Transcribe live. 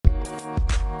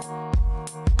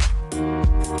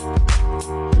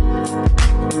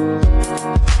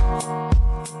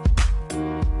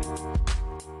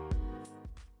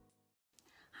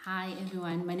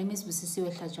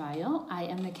Sibusisiwe Hlajwayo. I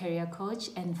am a career coach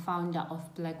and founder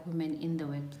of Black Women in the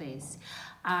Workplace.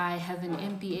 I have an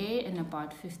MBA and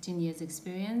about 15 years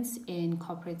experience in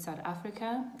corporate South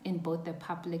Africa in both the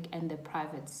public and the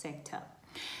private sector.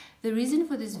 The reason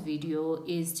for this video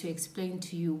is to explain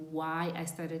to you why I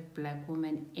started Black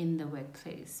Women in the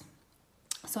Workplace.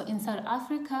 So in South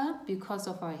Africa, because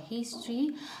of our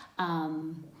history,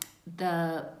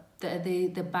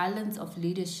 the balance of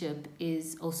leadership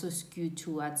is also skewed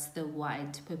towards the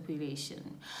white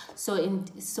population. So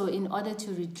in order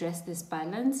to redress this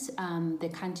balance, the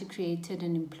country created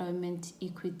an Employment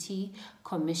Equity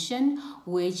Commission,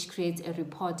 which creates a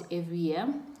report every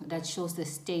year that shows the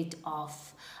state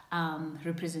of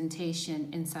representation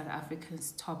in South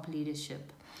Africa's top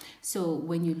leadership. So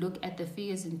when you look at the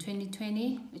figures in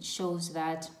 2020, it shows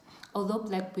that although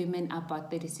Black women are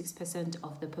about 36%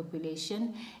 of the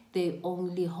population, they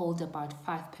only hold about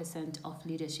 5% of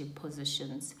leadership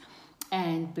positions.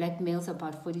 And Black males are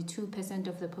about 42%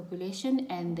 of the population,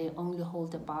 and they only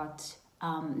hold about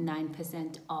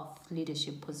 9% of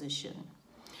leadership position.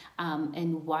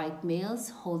 And white males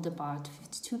hold about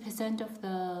 52% of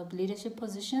the leadership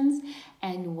positions,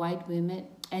 and white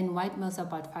males are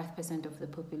about 5% of the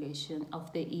population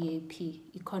of the EAP,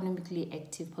 economically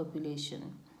active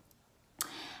population.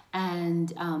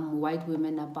 And white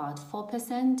women about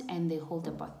 4%, and they hold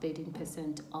about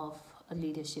 13% of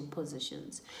leadership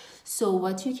positions. So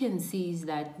what you can see is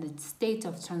that the state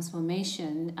of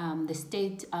transformation,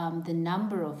 the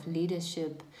number of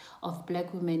leadership of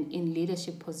Black women in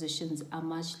leadership positions are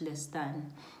much less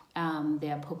than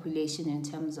their population in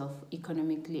terms of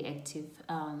economically active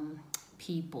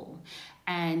people,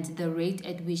 and the rate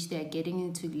at which they're getting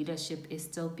into leadership is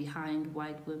still behind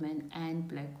white women and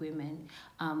Black women,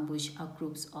 which are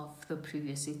groups of the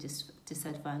previously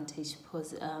disadvantaged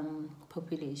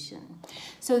population.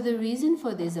 So the reason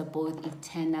for this are both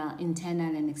internal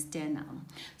and external.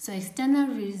 So external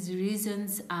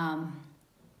reasons,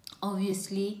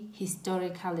 obviously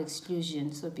historical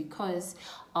exclusion. So because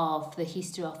of the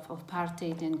history of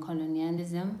apartheid and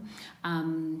colonialism,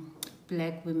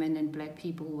 Black women and Black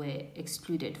people were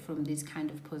excluded from these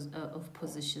kind of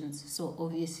positions. So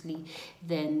obviously,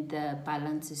 then the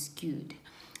balance is skewed.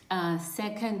 The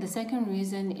second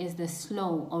reason is the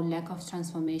slow or lack of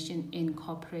transformation in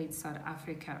corporate South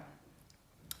Africa.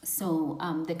 So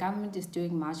the government is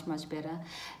doing much better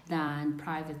than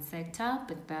private sector,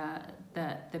 but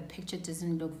the picture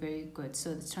doesn't look very good.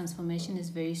 So the transformation is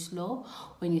very slow.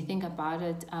 When you think about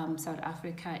it, South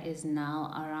Africa is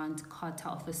now around quarter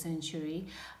of a century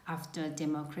after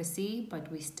democracy,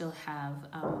 but we still have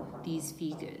these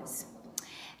figures.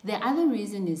 The other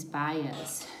reason is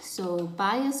bias. So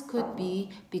bias could be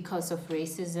because of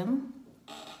racism.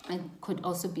 It could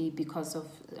also be because of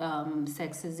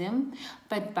sexism,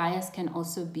 but bias can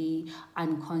also be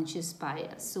unconscious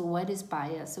bias. So what is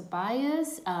bias? So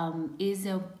bias is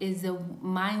a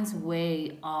mind's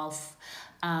way of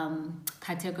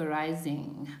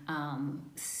categorizing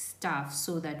stuff,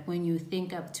 so that when you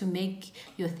think up, to make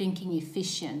your thinking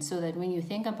efficient, so that when you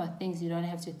think about things, you don't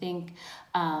have to think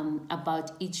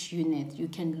about each unit. You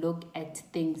can look at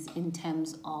things in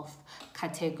terms of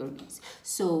categories.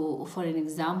 So for an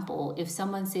example, if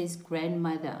someone says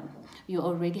grandmother, you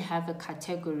already have a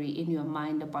category in your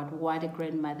mind about what a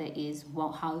grandmother is,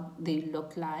 how they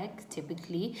look like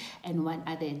typically, and what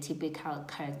are their typical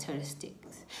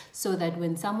characteristics. So that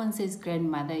when someone says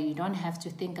grandmother, you don't have to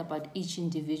think about each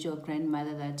individual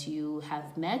grandmother that you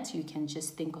have met. You can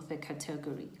just think of a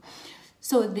category.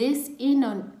 So this in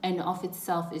and of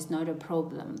itself is not a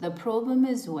problem. The problem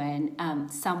is when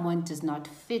someone does not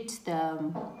fit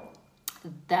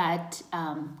that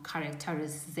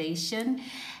characterization,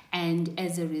 and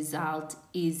as a result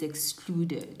is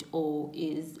excluded or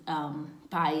is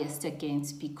biased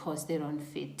against because they don't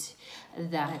fit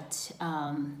that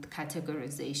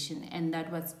categorization. And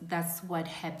that's what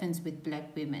happens with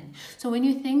Black women. So when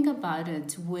you think about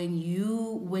it,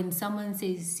 when someone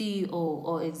says CEO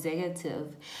or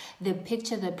executive, the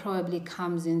picture that probably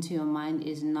comes into your mind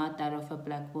is not that of a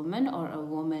Black woman or a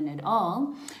woman at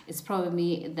all. It's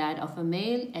probably that of a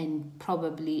male, and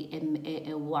probably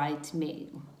a white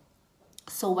male.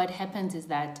 So what happens is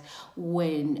that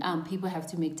when people have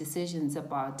to make decisions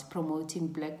about promoting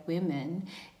Black women,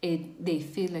 they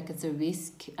feel like it's a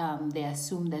risk. They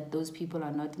assume that those people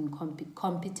are not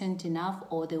competent enough,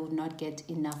 or they will not get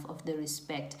enough of the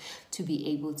respect to be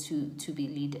able to be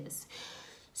leaders.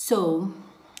 So,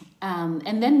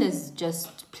 and then there's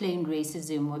just plain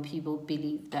racism, where people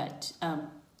believe that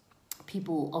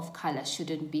people of color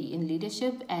shouldn't be in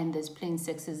leadership, and there's plain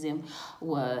sexism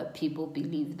where people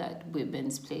believe that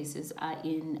women's places are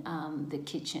in the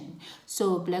kitchen.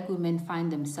 So Black women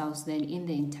find themselves then in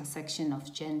the intersection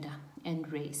of gender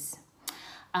and race.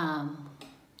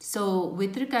 So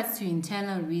with regards to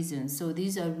internal reasons, so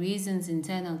these are reasons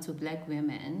internal to Black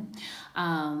women.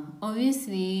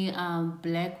 Obviously,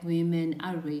 Black women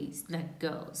are raised like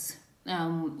girls.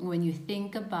 When you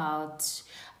think about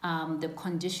the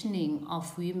conditioning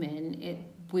of women,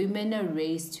 women are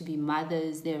raised to be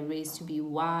mothers, they're raised to be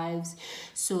wives.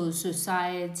 So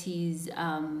societies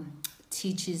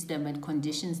teaches them and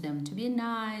conditions them to be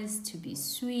nice, to be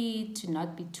sweet, to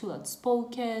not be too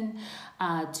outspoken,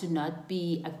 to not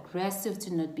be aggressive,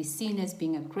 to not be seen as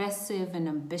being aggressive and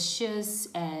ambitious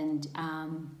and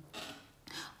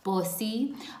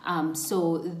bossy.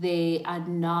 So they are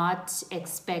not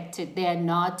expected, they are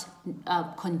not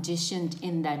conditioned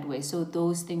in that way. So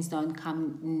those things don't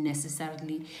come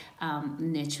necessarily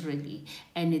naturally.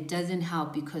 And it doesn't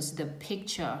help because the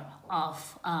picture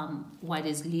of what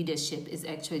is leadership is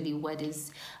actually what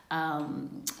is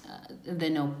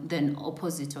then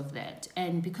opposite of that.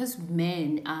 And because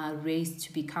men are raised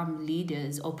to become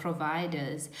leaders or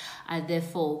providers,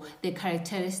 therefore the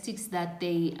characteristics that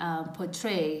they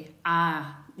portray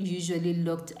are usually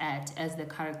looked at as the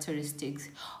characteristics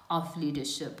of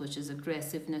leadership, which is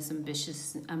aggressiveness,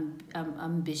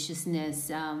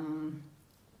 ambitiousness,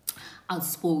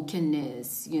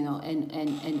 outspokenness,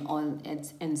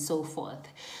 and so forth.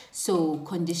 So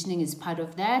conditioning is part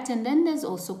of that. And then there's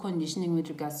also conditioning with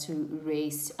regards to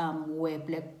race, where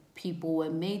Black people were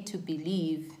made to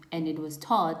believe, and it was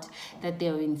taught, that they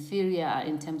are inferior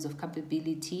in terms of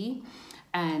capability,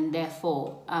 and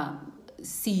therefore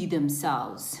see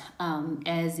themselves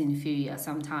as inferior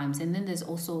sometimes. And then there's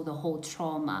also the whole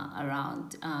trauma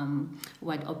around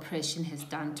what oppression has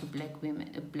done to Black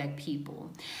women, Black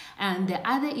people. And the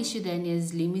other issue then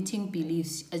is limiting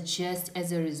beliefs just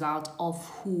as a result of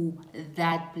who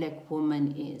that Black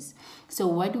woman is. So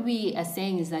what we are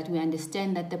saying is that we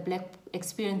understand that the Black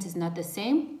experience is not the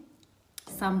same.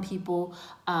 Some people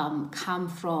come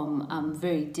from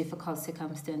very difficult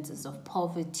circumstances of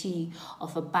poverty,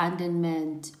 of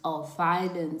abandonment, of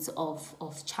violence,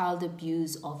 of child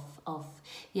abuse, of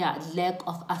lack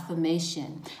of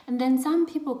affirmation. And then some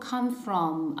people come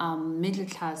from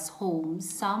middle-class homes.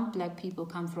 Some Black people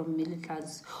come from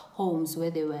middle-class homes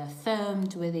where they were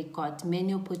affirmed, where they got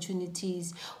many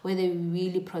opportunities, where they were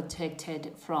really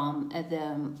protected from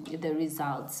the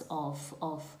results of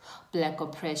Black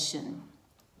oppression.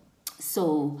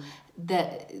 So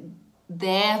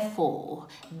therefore,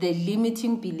 the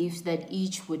limiting beliefs that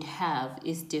each would have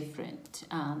is different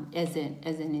as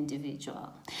an individual.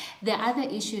 The other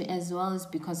issue as well is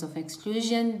because of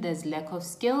exclusion, there's lack of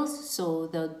skills. So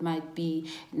there might be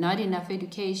not enough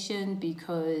education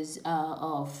because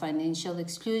of financial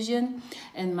exclusion.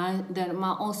 And there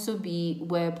might also be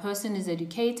where a person is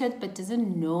educated but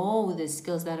doesn't know the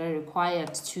skills that are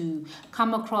required to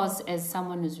come across as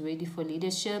someone who's ready for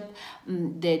leadership.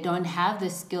 They don't have the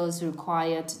skills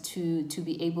required to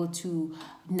be able to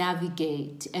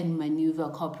navigate and maneuver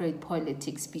corporate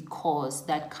politics because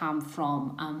that come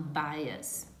from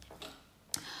bias.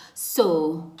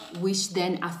 So, which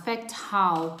then affect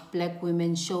how Black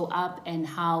women show up and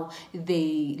how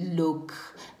they look.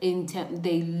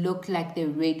 They look like they're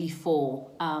ready for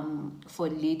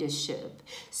leadership.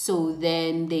 So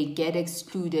then they get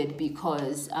excluded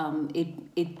because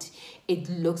it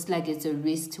looks like it's a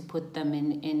risk to put them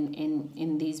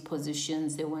in these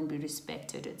positions. They won't be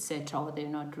respected, etc., or they're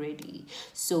not ready.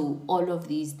 So all of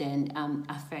these then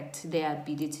affect their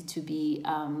ability to be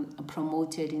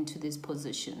promoted into these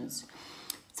positions.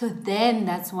 So then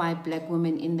that's why Black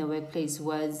women in the workplace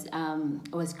was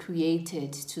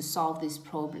created to solve this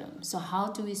problem. So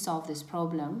how do we solve this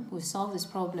problem? We solve this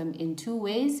problem in two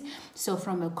ways. So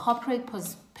from a corporate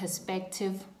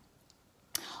perspective,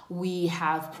 we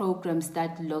have programs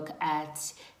that look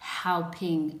at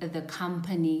helping the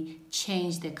company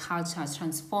change the culture,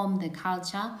 transform the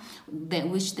culture,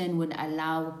 which then would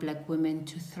allow Black women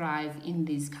to thrive in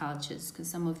these cultures, because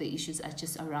some of the issues are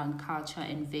just around culture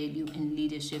and value and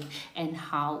leadership and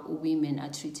how women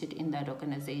are treated in that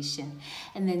organization.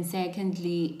 And then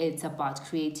secondly, it's about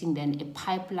creating then a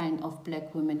pipeline of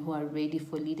Black women who are ready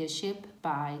for leadership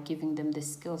by giving them the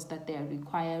skills that they are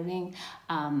requiring,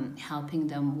 helping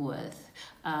them with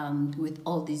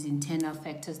all these internal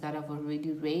factors that I've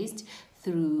already raised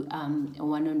through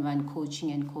one-on-one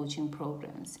coaching and coaching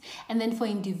programs. And then for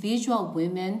individual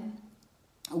women,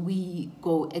 we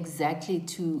go exactly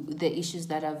to the issues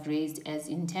that I've raised as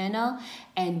internal,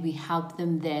 and we help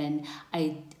them then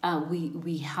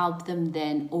we help them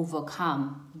then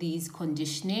overcome these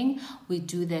conditioning. We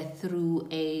do that through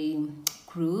a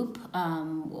group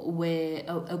where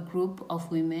a group of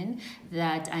women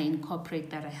that I incorporate,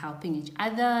 that are helping each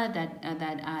other,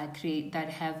 that I create, that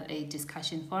have a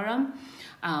discussion forum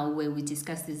where we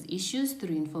discuss these issues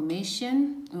through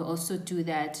information. We also do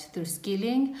that through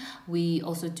skilling. We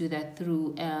also do that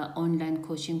through an online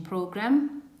coaching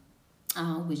program,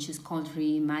 which is called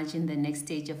Reimagine the Next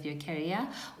Stage of Your Career.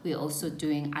 We're also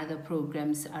doing other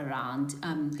programs around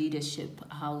leadership.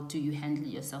 How do you handle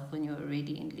yourself when you're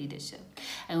already in leadership?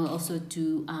 And we also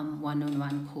do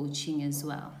one-on-one coaching as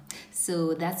well.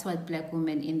 So that's what Black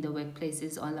Women in the Workplace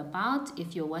is all about.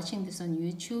 If you're watching this on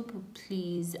YouTube,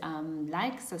 please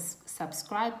like,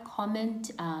 subscribe,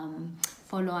 comment,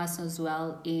 follow us as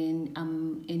well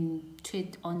in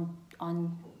Twitter,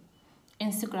 on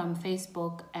Instagram,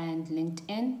 Facebook, and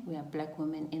LinkedIn. We are Black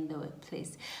Women in the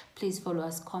Workplace. Please follow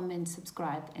us, comment,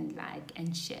 subscribe, and like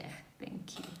and share.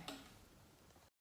 Thank you.